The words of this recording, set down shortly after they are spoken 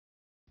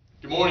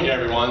Good morning,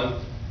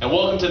 everyone, and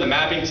welcome to the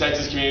Mapping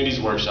Texas Communities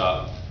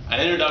Workshop,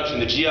 an introduction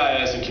to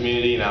GIS and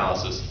community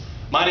analysis.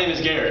 My name is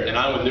Garrett, and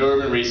I'm with New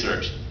Urban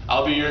Research.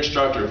 I'll be your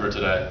instructor for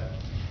today.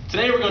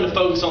 Today we're going to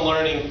focus on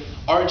learning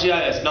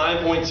ArcGIS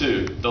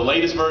 9.2, the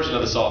latest version of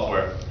the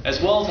software,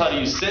 as well as how to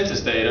use census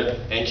data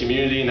and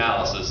community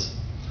analysis.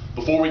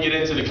 Before we get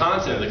into the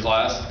content of the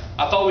class,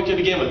 I thought we could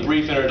begin with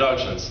brief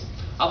introductions.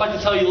 I'd like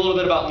to tell you a little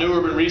bit about New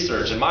Urban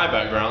Research and my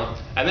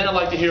background, and then I'd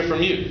like to hear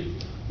from you.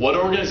 What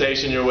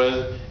organization you're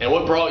with, and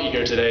what brought you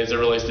here today as it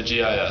relates to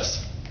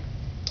GIS.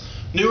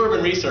 New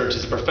Urban Research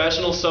is a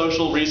professional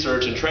social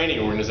research and training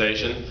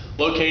organization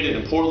located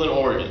in Portland,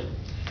 Oregon.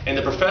 In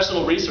the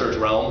professional research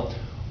realm,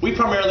 we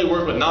primarily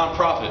work with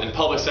nonprofit and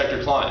public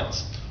sector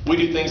clients. We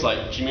do things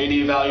like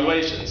community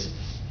evaluations,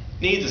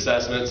 needs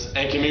assessments,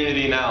 and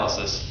community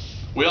analysis.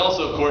 We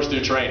also, of course,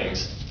 do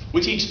trainings.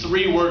 We teach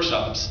 3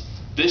 workshops: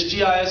 this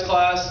GIS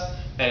class,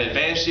 an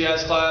advanced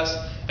GIS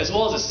class, as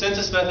well as a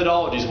census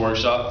methodologies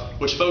workshop,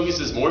 which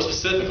focuses more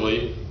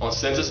specifically on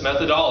census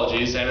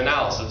methodologies and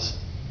analysis.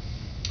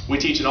 We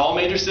teach in all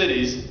major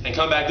cities and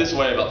come back this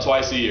way about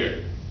twice a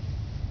year.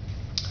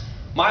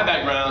 My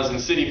background is in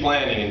city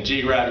planning and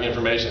geographic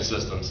information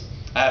systems.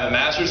 I have a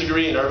master's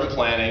degree in urban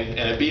planning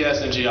and a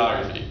BS in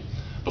geography.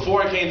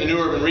 Before I came to New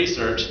Urban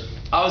Research,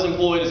 I was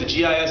employed as a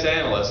GIS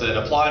analyst at an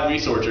applied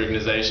research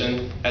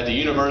organization at the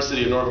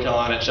University of North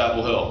Carolina at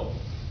Chapel Hill.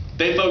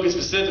 They focus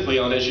specifically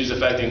on issues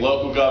affecting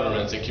local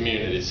governments and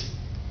communities.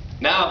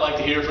 Now I'd like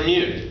to hear from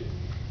you.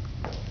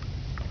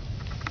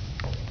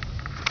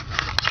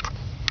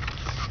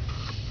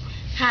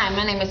 Hi,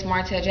 my name is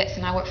Martell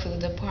Jackson. I work for the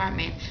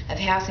Department of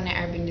Housing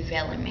and Urban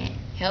Development,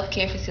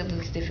 Healthcare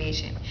Facilities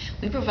Division.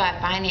 We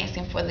provide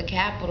financing for the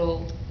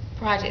capital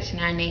projects in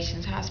our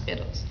nation's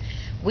hospitals.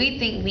 We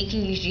think we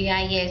can use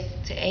GIS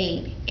to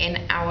aid in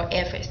our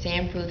efforts to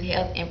improve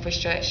health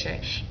infrastructure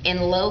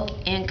in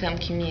low-income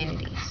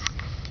communities.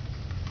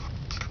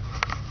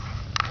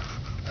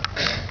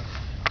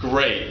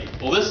 Great.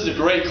 Well, this is a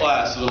great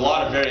class with a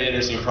lot of very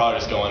interesting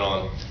projects going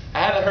on.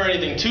 I haven't heard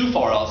anything too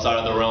far outside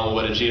of the realm of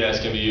what a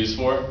GIS can be used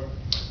for.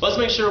 Let's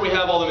make sure we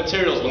have all the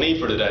materials we'll need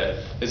for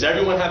today. Does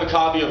everyone have a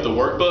copy of the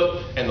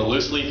workbook and the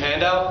loose leaf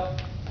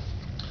handout?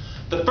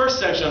 The first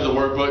section of the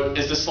workbook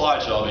is the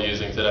slideshow I'll be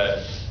using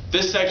today.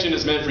 This section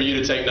is meant for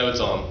you to take notes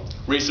on.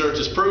 Research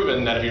has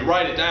proven that if you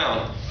write it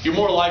down, you're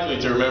more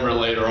likely to remember it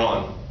later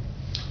on.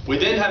 We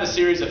then have a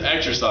series of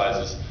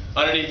exercises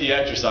underneath the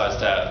exercise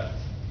tab.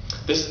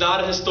 This is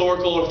not a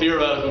historical or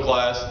theoretical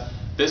class.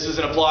 This is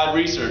an applied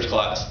research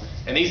class.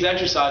 And these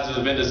exercises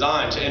have been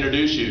designed to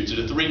introduce you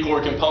to the 3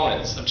 core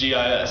components of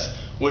GIS,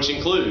 which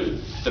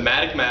include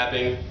thematic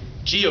mapping,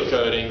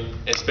 geocoding,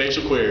 and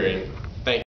spatial querying.